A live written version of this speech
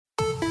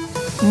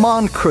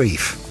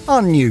Moncrief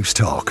on News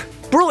Talk.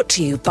 Brought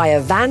to you by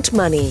Avant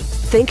Money.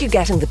 Think you're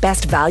getting the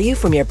best value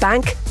from your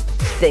bank?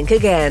 Think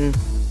again.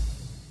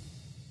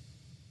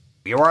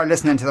 You are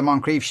listening to the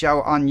Moncrief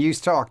Show on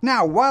News Talk.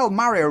 Now, while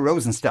Mario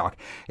Rosenstock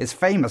is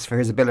famous for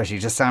his ability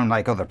to sound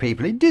like other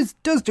people, he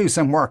does do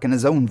some work in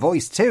his own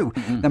voice too.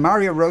 The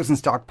Mario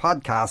Rosenstock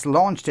podcast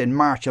launched in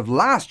March of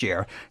last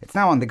year. It's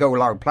now on the Go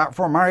Loud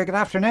platform. Mario, good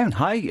afternoon.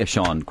 Hi,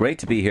 Sean. Great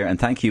to be here, and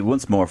thank you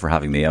once more for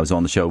having me. I was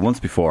on the show once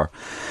before,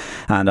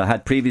 and I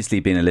had previously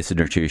been a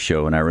listener to your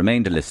show, and I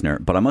remained a listener,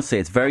 but I must say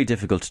it's very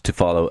difficult to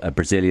follow a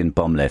Brazilian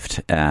bum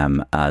lift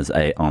on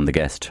the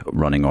guest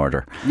running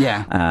order.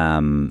 Yeah.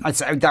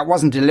 That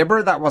wasn't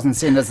deliberate. That wasn't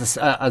seen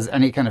as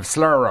any kind of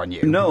slur on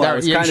you.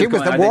 No, she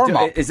was the warm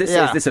up. Is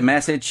this a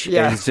message?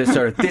 Yeah. It's just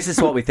sort of, this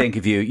is what we think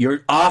of you.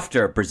 You're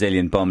after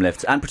Brazilian bum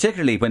lifts, and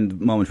particularly when the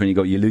moment when you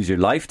go, you lose your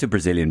life to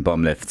Brazilian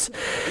bum lifts.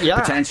 Yeah,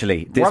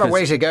 potentially. What a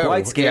way to go!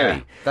 Quite scary.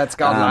 Yeah. That's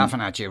God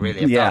laughing at you,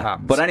 really. If that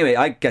happens. But anyway,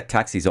 I get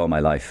taxis all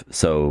my life,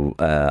 so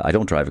I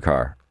don't drive a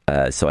car.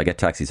 So I get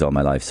taxis all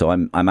my life. So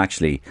I'm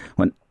actually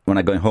when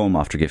I go home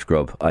after Gift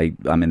Grub,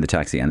 I'm in the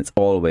taxi, and it's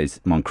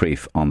always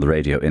Moncrief on the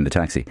radio in the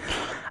taxi.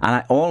 And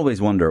I always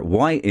wonder,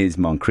 why is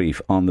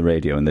Moncrief on the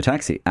radio in the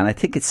taxi? And I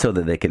think it's so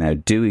that they can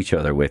outdo each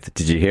other with,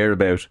 did you hear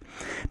about?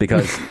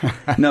 Because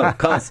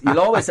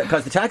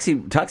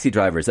the taxi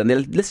drivers, and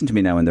they'll listen to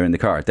me now when they're in the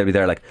car, they'll be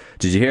there like,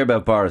 did you hear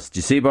about Boris? Did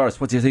you see Boris?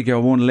 What do you think you're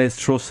one less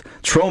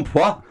Trump?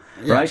 What?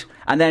 Yeah. Right?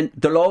 And then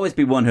there'll always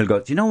be one who'll go,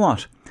 do you know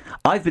what?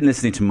 I've been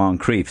listening to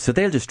Moncrief, so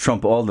they'll just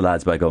trump all the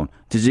lads by going,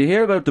 did you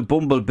hear about the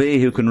bumblebee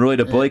who can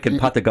ride a bike in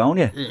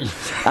Patagonia?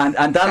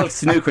 And that'll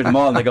snooker them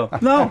all, and they go,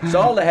 no.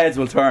 So all the heads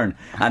will turn,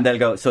 and they'll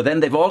go. So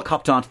then they've all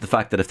copped on to the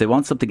fact that if they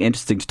want something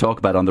interesting to talk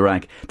about on the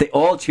rank, they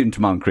all tune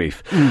to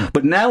Moncrief.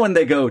 But now when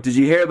they go, did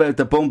you hear about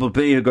the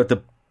bumblebee who got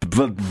the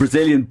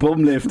Brazilian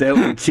bum lift out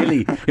in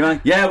Chile? You're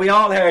like, yeah, we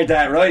all heard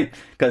that, right?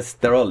 Because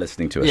they're all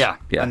listening to it. Yeah.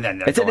 And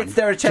then it's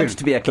their attempt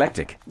to be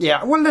eclectic.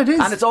 Yeah, well, it is.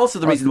 And it's also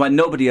the reason why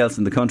nobody else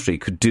in the country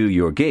could do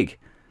your gig.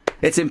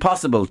 It's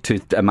impossible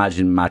to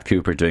imagine Matt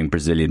Cooper doing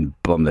Brazilian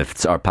bum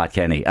lifts or Pat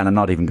Kenny, and I'm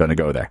not even going to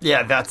go there.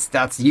 Yeah,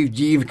 that's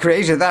you've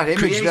created that image.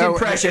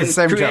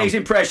 Create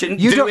impression.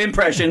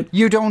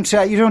 You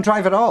don't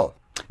drive at all.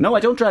 No, I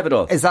don't drive at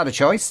all. Is that a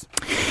choice?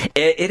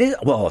 It is.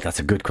 Well, that's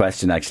a good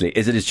question, actually.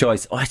 Is it a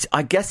choice?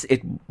 I guess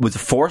it was a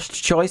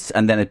forced choice,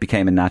 and then it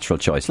became a natural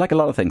choice, like a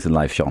lot of things in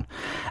life, Sean.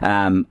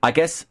 I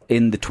guess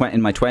in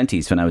my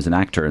 20s, when I was an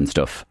actor and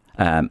stuff,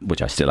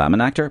 which I still am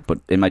an actor, but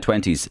in my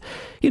 20s,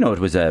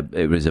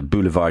 it was a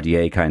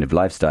boulevardier kind of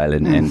lifestyle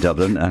in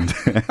Dublin, and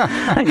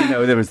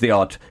there was the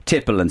odd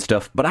tipple and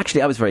stuff. But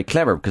actually, I was very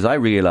clever, because I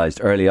realised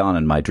early on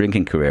in my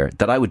drinking career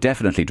that I would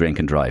definitely drink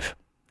and drive,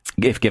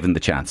 if given the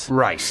chance.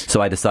 Right.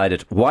 So I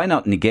decided, why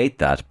not negate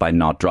that by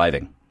not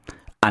driving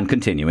and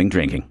continuing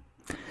drinking?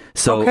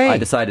 So I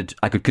decided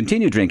I could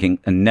continue drinking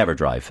and never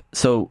drive.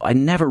 So I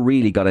never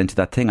really got into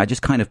that thing. I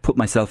just kind of put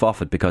myself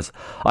off it because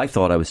I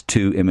thought I was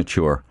too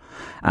immature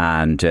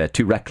and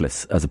too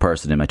reckless as a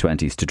person in my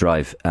 20s to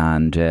drive.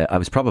 And I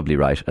was probably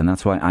right. And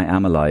that's why I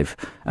am alive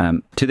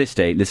to this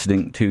day,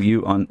 listening to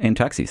you in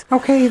taxis.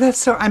 Okay, that's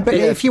so. But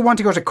if you want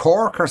to go to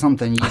Cork or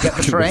something, you get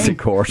the train. In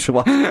Cork?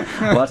 What?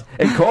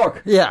 In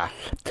Cork? Yeah.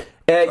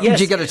 Yes. Did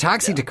you get a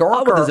taxi to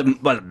Cork?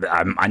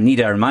 I need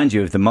to remind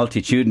you of the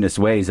multitudinous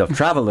ways of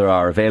travel there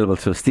are available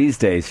to us these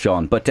days,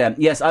 Sean. But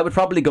yes, I would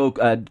probably go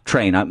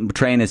train.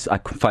 I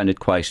find it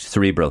quite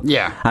cerebral.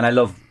 Yeah. And I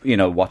love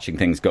watching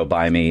things go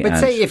by me. But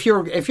say if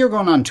you're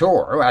going on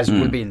tour, as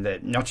will be in the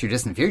not too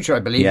distant future, I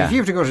believe, if you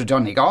have to go to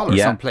Donegal or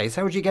someplace,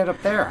 how would you get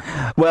up there?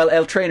 Well,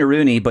 El Train a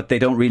Rooney, but they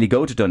don't really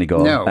go to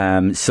Donegal.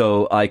 No.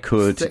 So I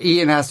could. So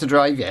Ian has to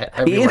drive you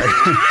everywhere.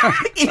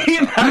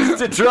 Ian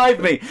has to drive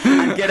me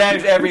and get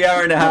out every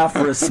hour and a half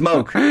for a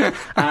smoke,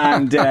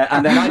 and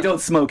then I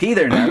don't smoke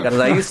either now, because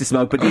I used to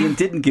smoke, but Ian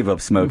didn't give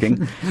up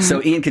smoking,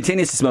 so Ian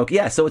continues to smoke.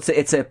 Yeah, so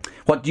it's a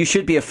what you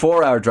should be a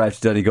 4-hour drive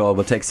to Donegal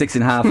will take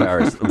 6.5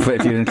 hours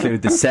if you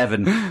include the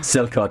 7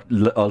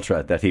 Silkcut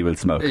Ultra that he will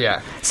smoke.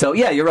 Yeah. So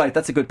yeah, you're right.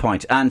 That's a good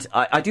point. And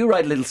I do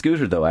ride a little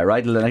scooter though. I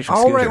ride an electric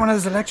scooter. Oh right, one of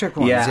those electric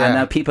ones. Yeah, and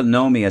now people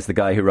know me as the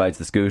guy who rides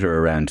the scooter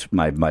around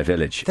my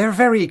village. They're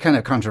very kind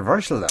of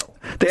controversial though.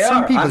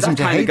 Some people seem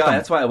to hate them.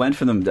 That's why I went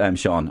for them,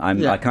 Sean.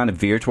 I kind of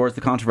veer towards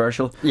the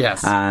controversial.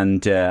 Yes.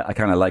 And I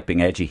kind of like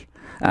being edgy.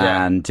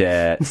 Yeah. And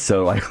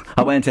so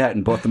I went out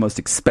and bought the most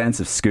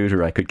expensive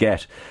scooter I could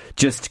get,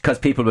 just because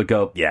people would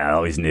go, yeah, I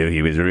always knew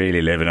he was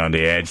really living on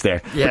the edge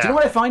there. Yeah. But you know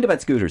what I find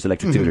about scooters,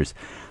 electric scooters?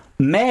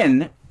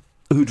 Men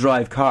who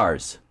drive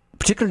cars,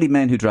 particularly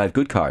men who drive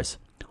good cars,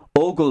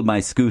 ogle my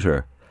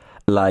scooter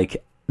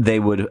like they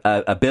would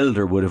a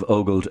builder would have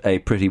ogled a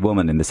pretty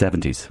woman in the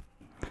 70s.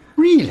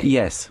 Really?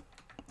 Yes.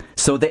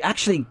 So they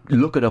actually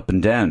look it up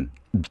and down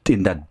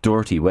in that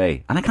dirty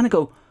way. And I kind of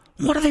go,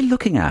 what are they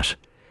looking at?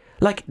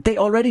 Like, they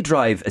already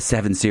drive a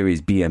 7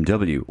 Series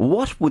BMW.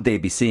 What would they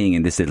be seeing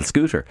in this little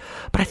scooter?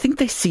 But I think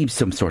they see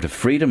some sort of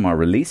freedom or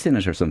release in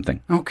it or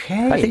something.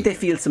 Okay. I think they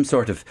feel some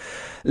sort of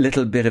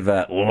little bit of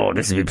a,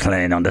 this will be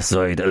playing on the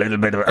side, a little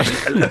bit of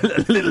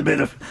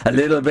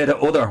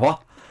other,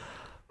 what?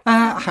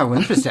 How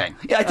interesting.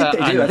 Yeah, I think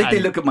they do. I think they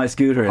look at my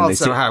scooter and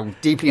also they say... how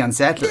deeply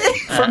unsettling.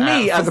 For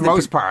me, for the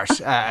most part,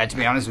 to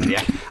be honest with you.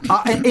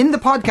 In the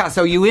podcast,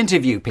 though, you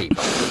interview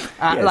people.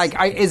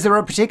 Yes. Is there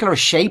a particular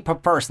shape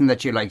of person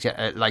that you like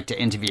to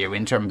interview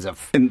in terms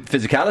of... In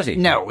physicality?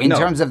 No, in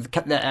terms of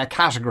a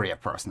category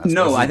of person.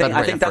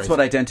 I think that's what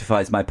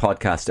identifies my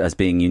podcast as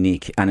being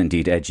unique and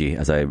indeed edgy,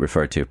 as I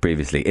referred to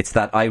previously. It's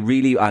that I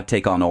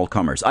take on all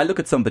comers. I look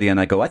at somebody and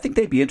I go, I think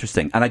they'd be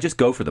interesting, and I just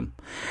go for them.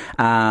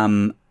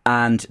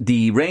 And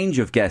the range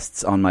of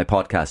guests on my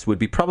podcast would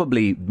be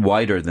probably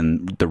wider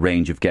than the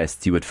range of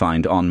guests you would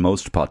find on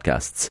most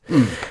podcasts.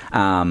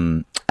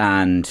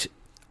 And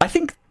I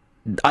think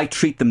I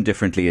treat them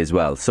differently as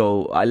well.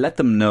 So I let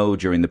them know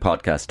during the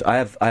podcast. I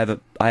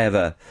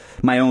have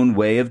my own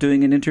way of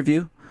doing an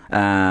interview.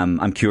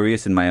 I'm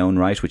curious in my own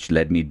right, which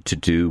led me to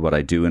do what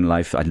I do in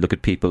life. I look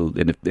at people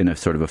in a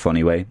sort of a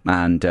funny way,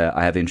 and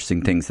I have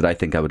interesting things that I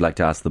think I would like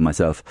to ask them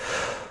myself.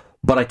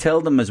 But I tell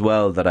them as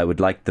well that I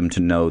would like them to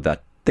know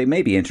that they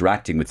may be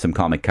interacting with some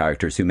comic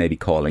characters who may be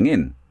calling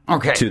in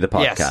to the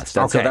podcast. Yes.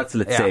 And so that's,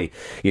 let's say,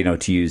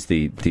 to use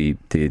the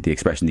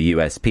expression, the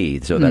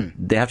USP, so that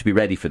they have to be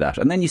ready for that.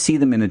 And then you see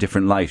them in a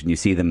different light, and you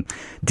see them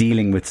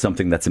dealing with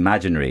something that's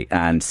imaginary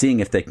and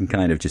seeing if they can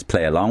kind of just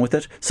play along with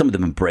it. Some of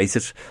them embrace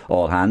it,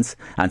 all hands,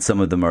 and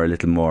some of them are a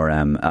little more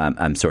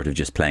sort of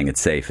just playing it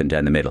safe and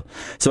down the middle.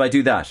 So I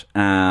do that.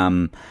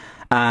 And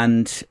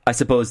I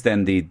suppose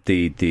then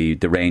the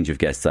range of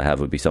guests I have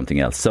would be something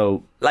else.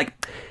 So, like,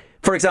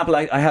 for example,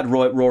 I had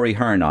Rory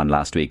Hearn on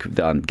last week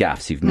on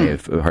Gaffs. You may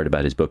have heard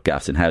about his book,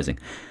 Gaffs in Housing.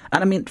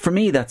 And I mean, for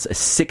me, that's a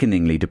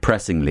sickeningly,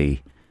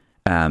 depressingly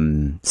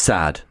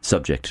sad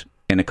subject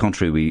in a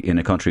country we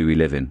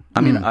live in.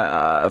 I mean,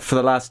 for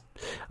the last...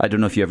 I don't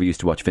know if you ever used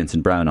to watch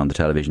Vincent Brown on the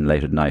television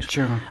late at night.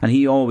 Sure. And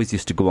he always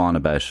used to go on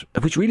about,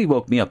 which really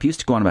woke me up, he used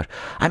to go on about,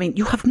 I mean,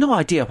 you have no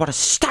idea what a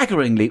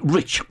staggeringly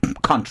rich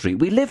country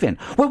we live in.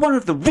 We're one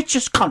of the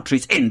richest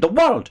countries in the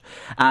world.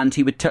 And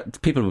he would tell,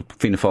 people would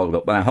Fianna Fáil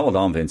go, well, hold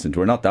on, Vincent,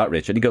 we're not that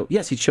rich. And he'd go,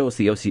 yes, he'd show us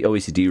the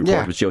OECD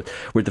report, which showed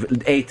we're the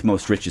 8th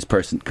most richest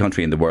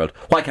country in the world.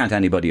 Why can't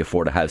anybody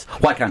afford a house?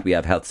 Why can't we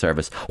have health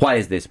service? Why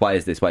is this? Why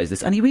is this? Why is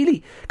this? And he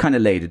really kind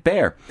of laid it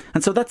bare.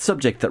 And so that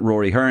subject that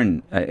Rory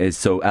Hearn is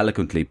so eloquently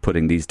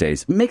putting these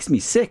days makes me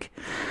sick.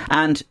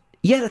 And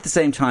yet at the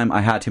same time I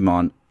had him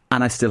on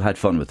and I still had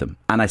fun with him.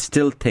 And I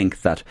still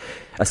think that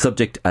a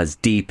subject as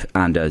deep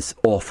and as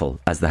awful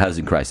as the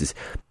housing crisis,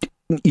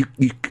 you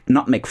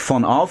not make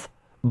fun of,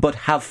 but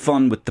have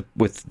fun with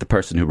the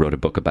person who wrote a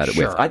book about it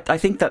with. I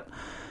think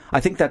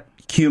that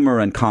humour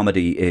and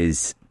comedy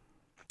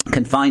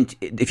can find,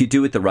 if you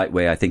do it the right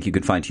way, I think you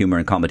can find humour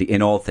and comedy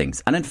in all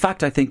things. And in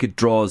fact, I think it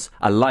draws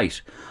a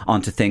light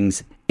onto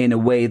things in a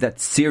way that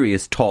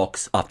serious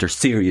talks after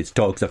serious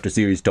talks after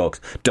serious talks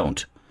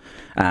don't.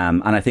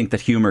 And I think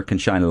that humour can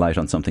shine a light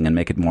on something and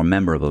make it more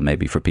memorable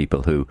maybe for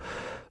people who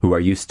are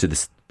used to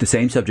the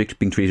same subject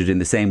being treated in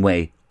the same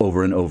way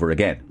over and over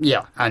again.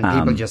 Yeah, and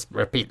people just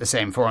repeat the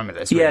same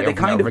formulas. Yeah, they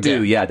kind of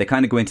do. Yeah, they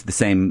kind of go into the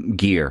same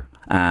gear.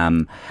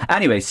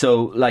 Anyway,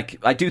 so like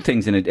I do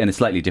things in a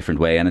slightly different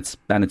way, and it's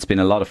been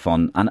a lot of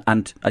fun.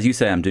 And as you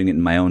say, I'm doing it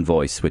in my own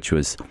voice, which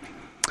was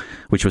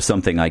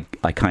something I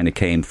kind of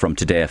came from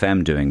Today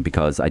FM doing,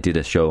 because I did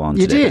a show on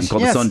Today FM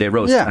called The Sunday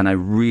Roast, and I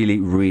really,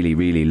 really,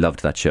 really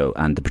loved that show.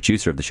 And the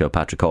producer of the show,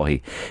 Patrick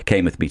Caughey,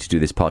 came with me to do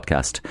this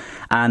podcast,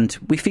 and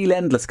we feel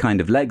endless kind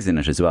of legs in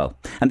it as well.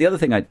 And the other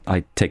thing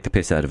I take the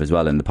piss out of as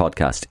well in the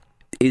podcast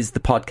is the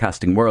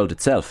podcasting world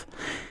itself.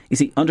 You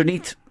see,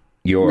 underneath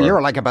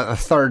you're like about a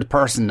third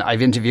person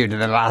I've interviewed in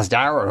the last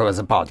hour who has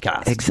a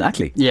podcast.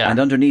 Exactly. Yeah. And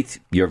underneath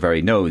your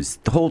very nose,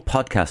 the whole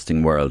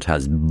podcasting world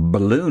has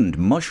ballooned,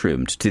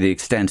 mushroomed to the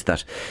extent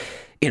that,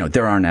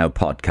 there are now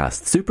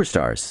podcast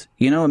superstars.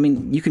 I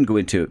mean, you can go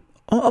into,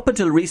 up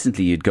until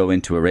recently, you'd go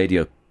into a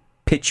radio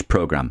pitch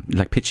program,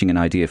 like pitching an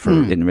idea for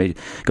in radio.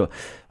 Go,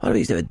 what are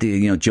these?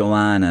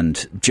 Joanne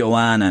and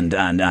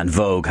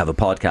Vogue have a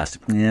podcast.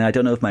 Yeah, I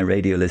don't know if my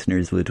radio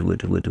listeners would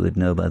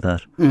know about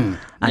that. And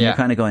you're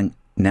kind of going,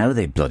 now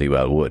they bloody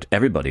well would.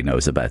 Everybody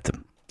knows about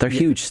them. They're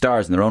huge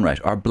stars in their own right.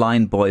 Our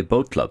Blind Boy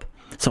Boat Club.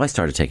 So I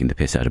started taking the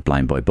piss out of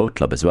Blind Boy Boat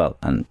Club as well.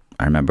 And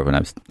I remember when I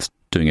was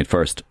doing it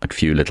first, a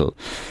few little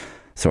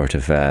sort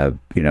of,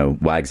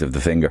 wags of the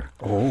finger.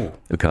 Oh.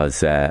 Because,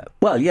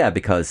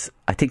 because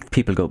I think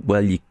people go,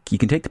 well, you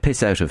can take the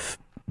piss out of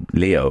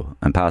Leo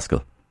and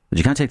Pascal, but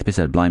you can't take the piss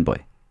out of Blind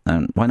Boy.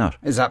 And why not?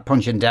 Is that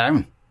punching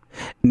down?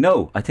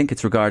 No, I think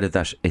it's regarded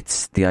that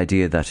it's the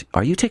idea that,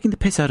 are you taking the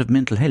piss out of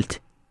mental health?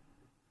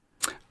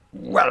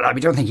 Well, I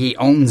don't think he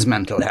owns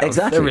mental health.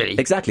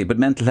 Exactly. But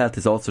mental health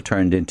is also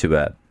turned into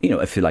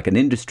I feel like an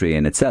industry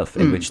in itself,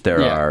 in which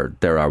there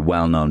are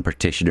well-known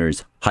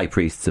practitioners, high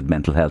priests of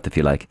mental health, if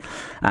you like.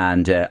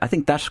 And I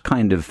think that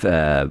kind of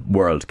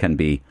world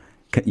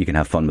you can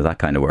have fun with that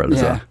kind of world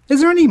as well.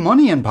 Is there any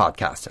money in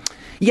podcasting?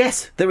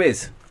 Yes, there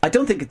is. I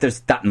don't think there's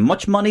that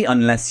much money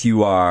unless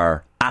you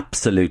are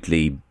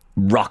absolutely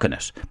rocking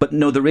it. But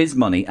no, there is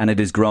money, and it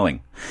is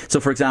growing. So,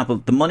 for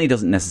example, the money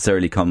doesn't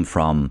necessarily come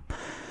from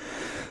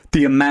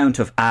the amount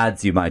of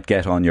ads you might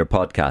get on your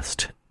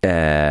podcast.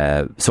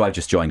 So I've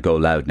just joined Go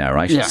Loud now,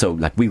 right? Yeah. So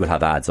like we will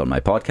have ads on my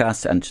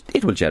podcast and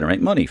it will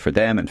generate money for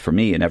them and for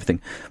me and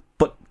everything.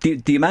 But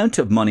the amount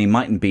of money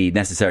mightn't be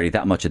necessarily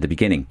that much at the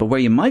beginning. But where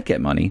you might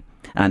get money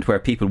and where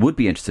people would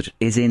be interested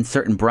is in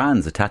certain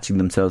brands attaching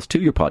themselves to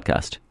your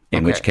podcast.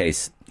 In which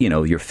case,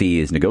 your fee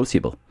is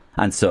negotiable.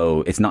 And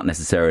so it's not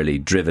necessarily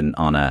driven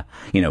on a,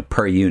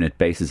 per unit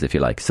basis, if you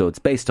like. So it's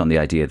based on the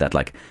idea that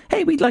like,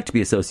 hey, we'd like to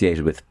be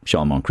associated with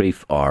Sean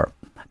Moncrief, or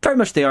very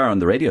much they are on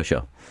the radio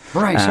show.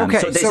 Right,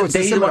 okay. So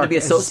they either want to be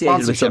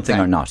associated with something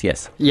or not,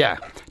 yes. Yeah.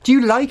 Do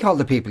you like all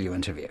the people you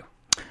interview?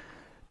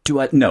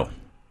 No,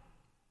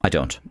 I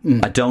don't.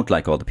 I don't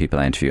like all the people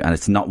I interview, and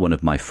it's not one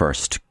of my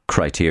first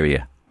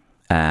criteria.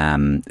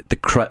 One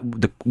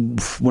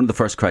of the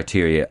first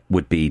criteria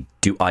would be,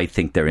 do I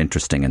think they're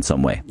interesting in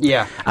some way?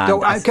 Yeah.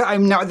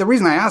 Now, the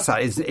reason I ask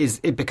that is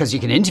because you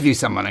can interview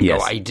someone and go,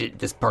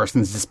 this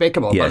person's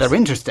despicable, but they're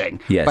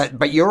interesting. Yes.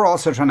 But you're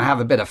also trying to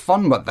have a bit of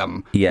fun with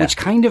them, which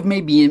kind of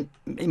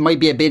it might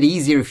be a bit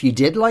easier if you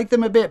did like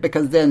them a bit,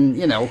 because then,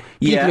 people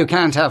who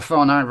can't have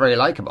fun aren't very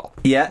likeable.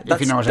 Yeah.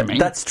 If you know what I mean.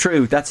 That's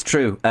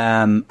true.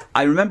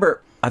 I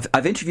remember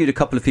I've interviewed a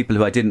couple of people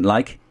who I didn't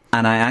like.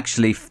 And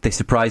they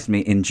surprised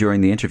me during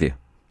the interview.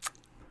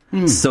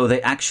 So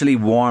they actually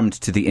warmed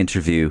to the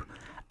interview.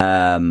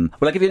 Will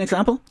I give you an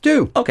example?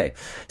 Do. Okay.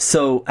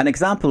 So an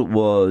example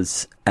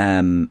was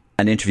an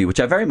interview which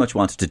I very much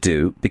wanted to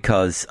do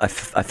because I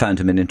found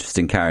him an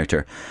interesting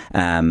character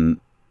from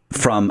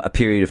a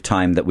period of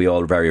time that we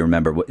all very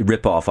remember,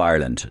 Rip Off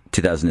Ireland,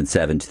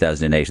 2007,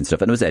 2008 and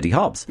stuff. And it was Eddie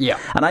Hobbs. Yeah.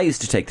 And I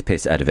used to take the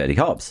piss out of Eddie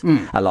Hobbs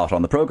a lot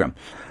on the programme.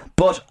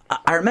 But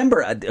I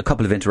remember a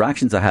couple of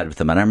interactions I had with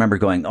him, and I remember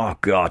going, oh,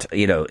 God,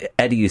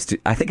 Eddie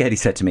I think Eddie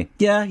said to me,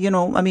 yeah,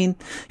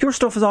 your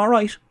stuff is all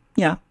right.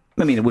 Yeah.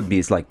 I mean, it wouldn't be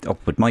as like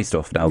up with my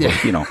stuff now, but,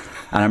 And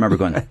I remember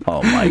going,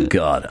 oh, my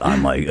God,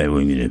 I'm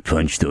going to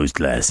punch those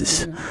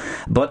glasses.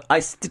 But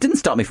it didn't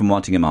stop me from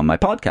wanting him on my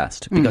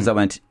podcast, because I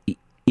went,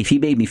 if he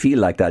made me feel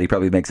like that, he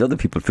probably makes other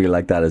people feel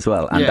like that as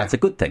well. And that's a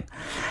good thing.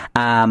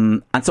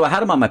 And so I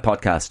had him on my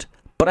podcast,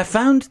 but I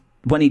found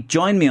when he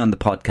joined me on the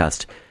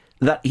podcast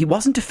that he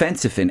wasn't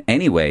offensive in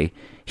any way.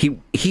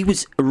 He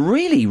was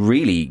really,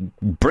 really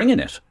bringing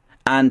it.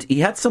 And he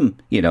had some,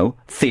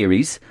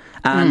 theories.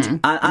 And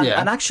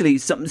actually,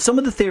 some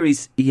of the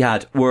theories he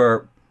had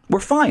were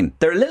fine.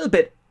 They're a little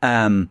bit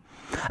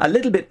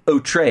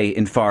outre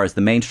in far as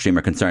the mainstream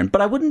are concerned,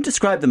 but I wouldn't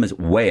describe them as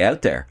way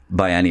out there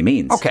by any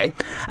means. Okay.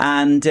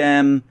 And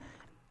I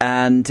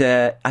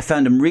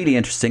found him really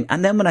interesting.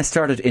 And then when I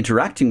started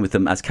interacting with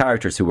them as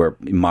characters who were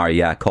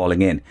Maria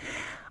calling in,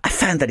 I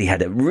found that he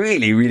had a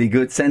really, really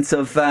good sense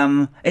of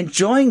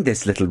enjoying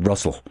this little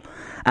rustle,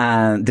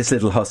 this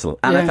little hustle.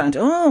 And I found,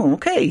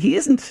 okay, he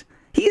isn't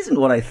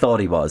what I thought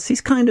he was. He's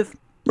kind of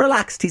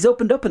relaxed. He's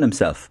opened up in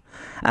himself.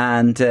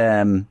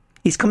 And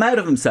he's come out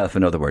of himself,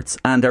 in other words.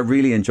 And I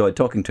really enjoyed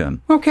talking to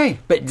him. Okay,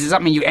 but does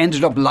that mean you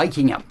ended up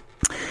liking him?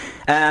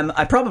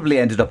 I probably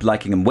ended up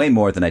liking him way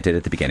more than I did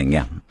at the beginning,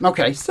 yeah.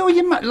 Okay, so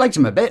you liked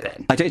him a bit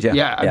then? I did,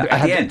 yeah.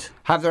 At the end.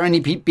 Have there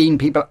been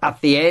people at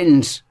the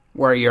end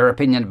where your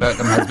opinion about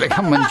them has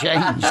become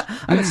unchanged?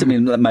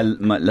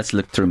 Let's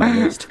look through my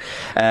list.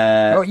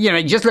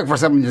 Just look for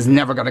someone who's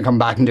never going to come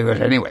back and do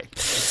it anyway.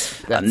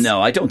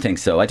 No, I don't think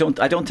so. I think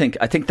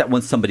that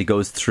once somebody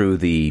goes through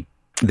the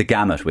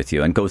gamut with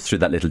you and goes through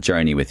that little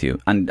journey with you,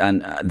 and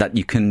that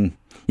you can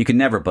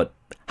never but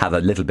have a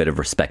little bit of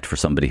respect for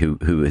somebody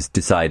who has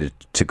decided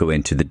to go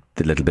into the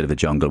little bit of a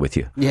jungle with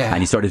you. Yeah.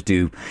 And you sort of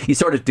do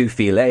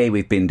feel, hey,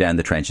 we've been down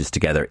the trenches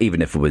together,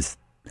 even if it was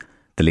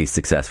the least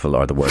successful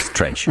or the worst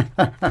trench.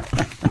 I'm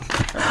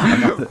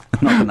not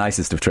the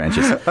nicest of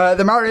trenches.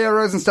 The Mario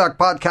Rosenstock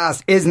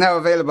podcast is now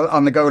available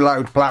on the Go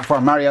Loud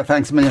platform. Mario,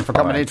 thanks a million for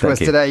coming into us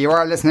today. You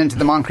are listening to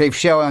the Moncrief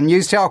Show on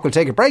News Talk. We'll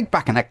take a break,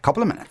 back in a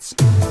couple of minutes.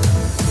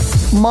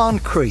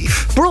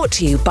 Moncrief. Brought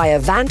to you by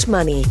Avant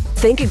Money.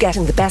 Think you're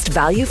getting the best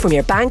value from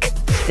your bank?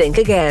 Think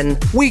again.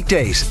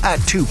 Weekdays at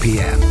 2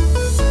 p.m.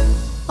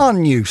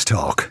 on News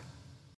Talk.